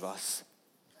charge of us.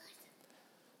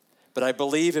 But I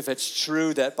believe if it's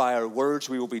true that by our words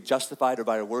we will be justified or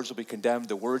by our words will be condemned,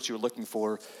 the words you're looking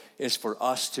for is for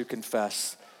us to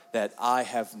confess that I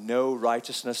have no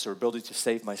righteousness or ability to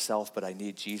save myself, but I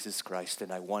need Jesus Christ, and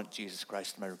I want Jesus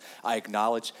Christ in my room. I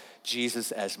acknowledge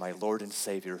Jesus as my Lord and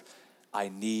Savior. I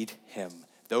need him.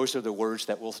 Those are the words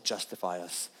that will justify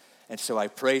us. And so I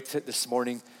pray this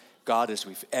morning, God, as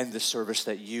we end this service,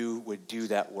 that you would do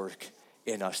that work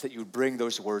in us, that you would bring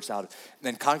those words out. And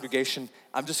then congregation,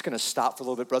 I'm just going to stop for a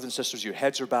little bit. Brothers and sisters, your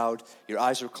heads are bowed, your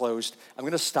eyes are closed. I'm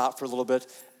going to stop for a little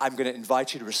bit. I'm going to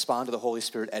invite you to respond to the Holy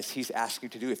Spirit as he's asking you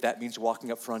to do. If that means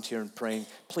walking up front here and praying,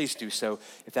 please do so.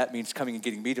 If that means coming and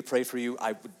getting me to pray for you,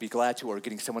 I would be glad to, or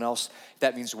getting someone else. If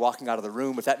that means walking out of the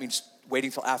room, if that means waiting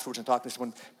till afterwards and talking to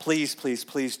someone, please, please,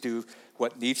 please do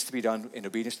what needs to be done in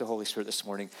obedience to the Holy Spirit this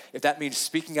morning. If that means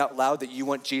speaking out loud that you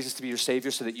want Jesus to be your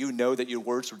Savior so that you know that your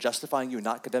words were justifying you and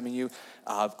not condemning you,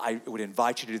 I would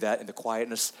invite you to do that in the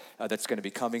quietness that's going to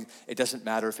be coming. It doesn't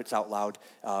matter if it's out loud.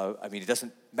 It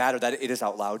doesn't matter that it is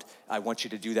out loud. I want you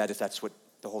to do that if that's what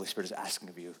the Holy Spirit is asking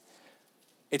of you.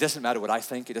 It doesn't matter what I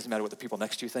think. It doesn't matter what the people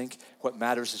next to you think. What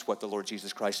matters is what the Lord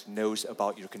Jesus Christ knows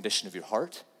about your condition of your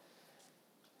heart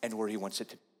and where he wants it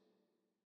to be.